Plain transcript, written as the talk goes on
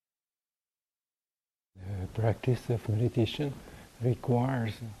practice of meditation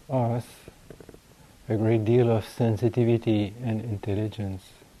requires us a great deal of sensitivity and intelligence.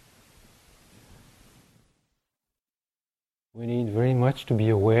 We need very much to be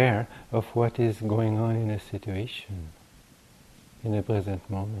aware of what is going on in a situation, in the present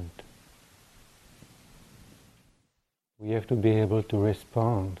moment. We have to be able to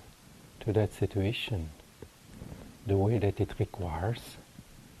respond to that situation the way that it requires.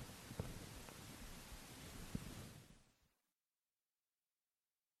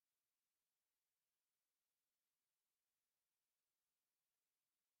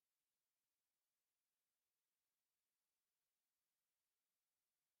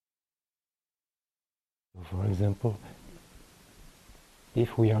 For example,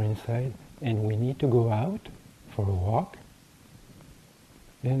 if we are inside and we need to go out for a walk,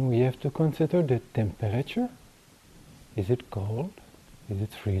 then we have to consider the temperature. Is it cold? Is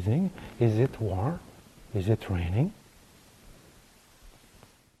it freezing? Is it warm? Is it raining?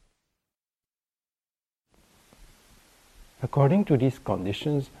 According to these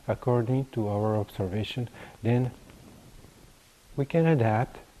conditions, according to our observation, then we can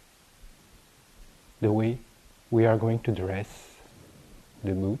adapt the way we are going to dress,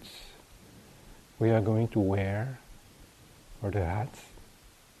 the boots we are going to wear, or the hats.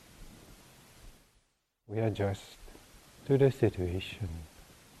 We adjust to the situation.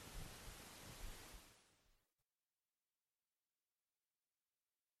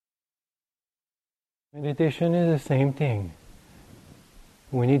 Meditation is the same thing.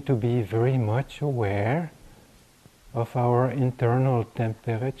 We need to be very much aware of our internal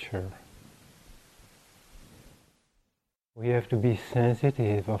temperature. We have to be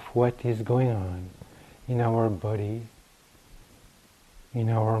sensitive of what is going on in our body, in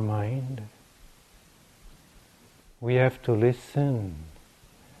our mind. We have to listen.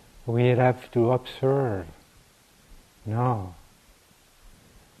 We have to observe. Now,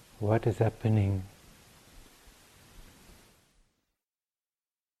 what is happening?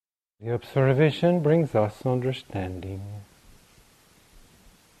 The observation brings us understanding.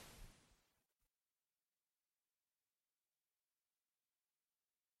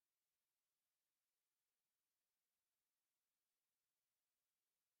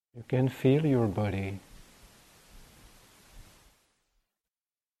 You can feel your body.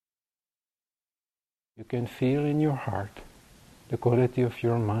 You can feel in your heart the quality of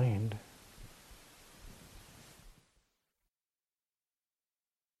your mind.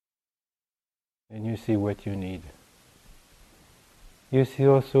 And you see what you need. You see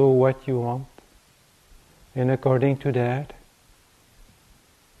also what you want. And according to that,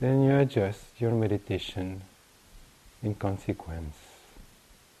 then you adjust your meditation in consequence.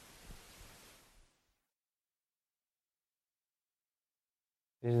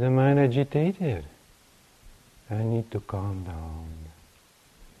 Is the mind agitated? I need to calm down.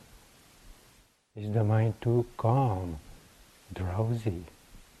 Is the mind too calm, drowsy?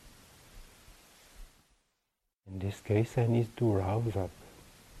 In this case, I need to rouse up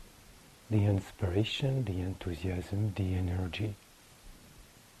the inspiration, the enthusiasm, the energy.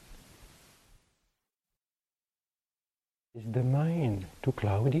 Is the mind too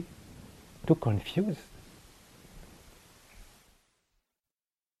cloudy, too confused?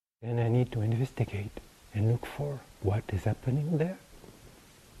 Then I need to investigate and look for what is happening there.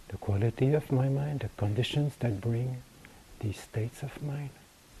 The quality of my mind, the conditions that bring these states of mind.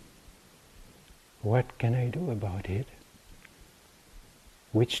 What can I do about it?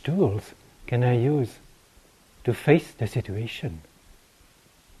 Which tools can I use to face the situation?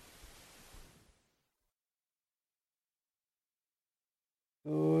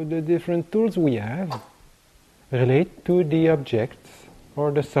 So the different tools we have relate to the objects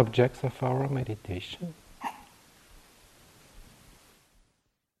or the subjects of our meditation.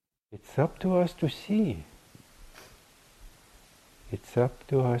 It's up to us to see. It's up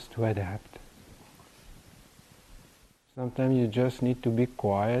to us to adapt. Sometimes you just need to be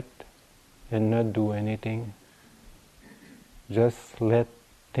quiet and not do anything. Just let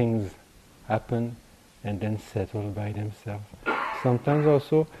things happen and then settle by themselves. Sometimes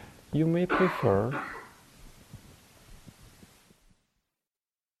also you may prefer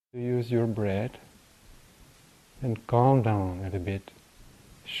to use your breath and calm down a little bit,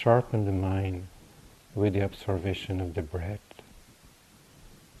 sharpen the mind with the observation of the breath.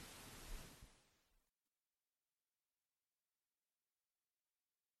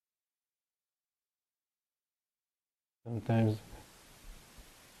 Sometimes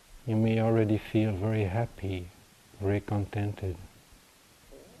you may already feel very happy, very contented.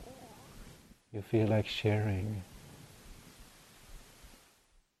 You feel like sharing.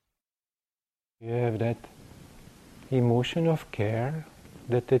 You have that emotion of care,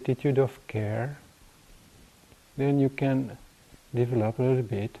 that attitude of care, then you can develop a little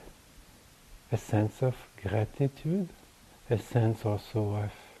bit a sense of gratitude, a sense also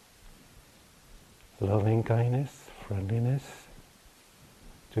of loving kindness, friendliness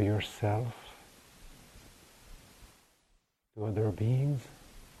to yourself, to other beings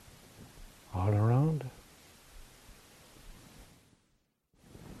all around.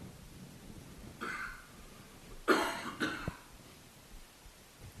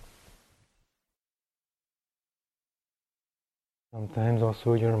 Sometimes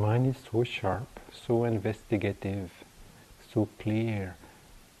also your mind is so sharp, so investigative, so clear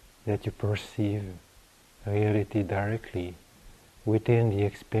that you perceive reality directly within the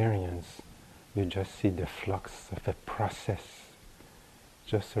experience. You just see the flux of a process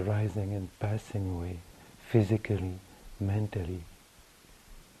just arising and passing away, physically, mentally.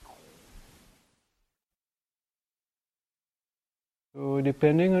 So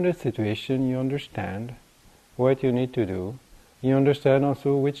depending on the situation, you understand what you need to do. You understand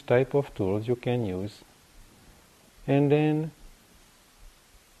also which type of tools you can use. And then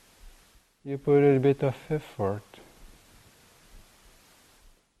you put a bit of effort,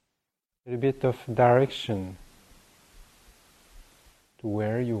 a bit of direction to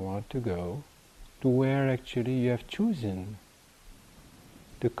where you want to go, to where actually you have chosen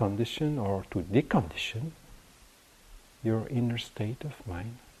to condition or to decondition your inner state of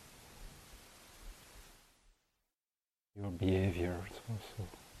mind, your behaviors also.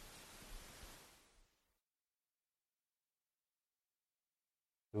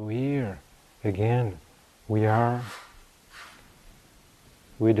 So here, again, we are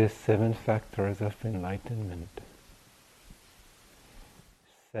with the 7 factors of enlightenment.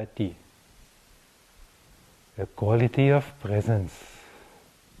 Sati, a quality of presence.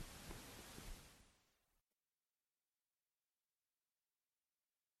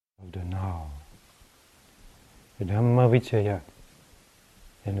 Of the now. Dhamma Vichaya,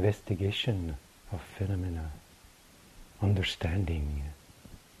 investigation of phenomena, understanding,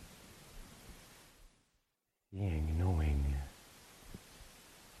 seeing, knowing.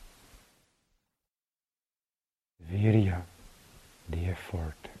 Virya, the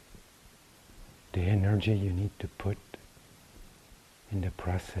effort, the energy you need to put in the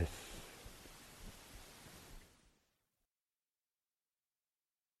process.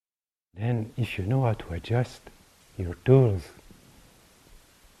 Then, if you know how to adjust your tools,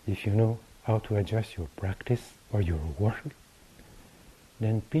 if you know how to adjust your practice or your work,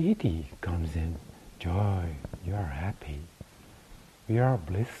 then piti comes in, joy, you are happy, you are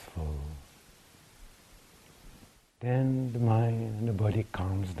blissful. Then the mind and the body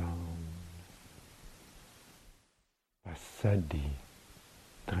calms down. Passaddhi,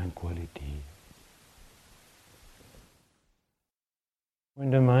 tranquility.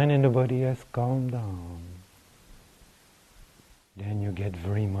 When the mind and the body has calmed down, then you get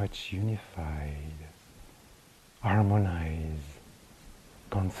very much unified, harmonized,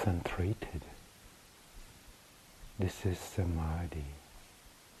 concentrated. This is samadhi.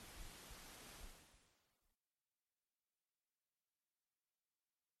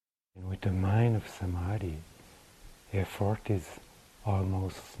 And with the mind of samadhi, effort is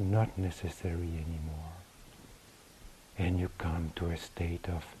almost not necessary anymore. And you come to a state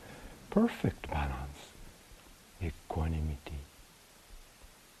of perfect balance, equanimity.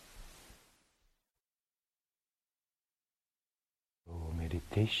 So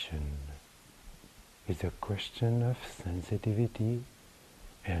meditation is a question of sensitivity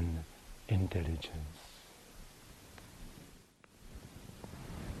and intelligence.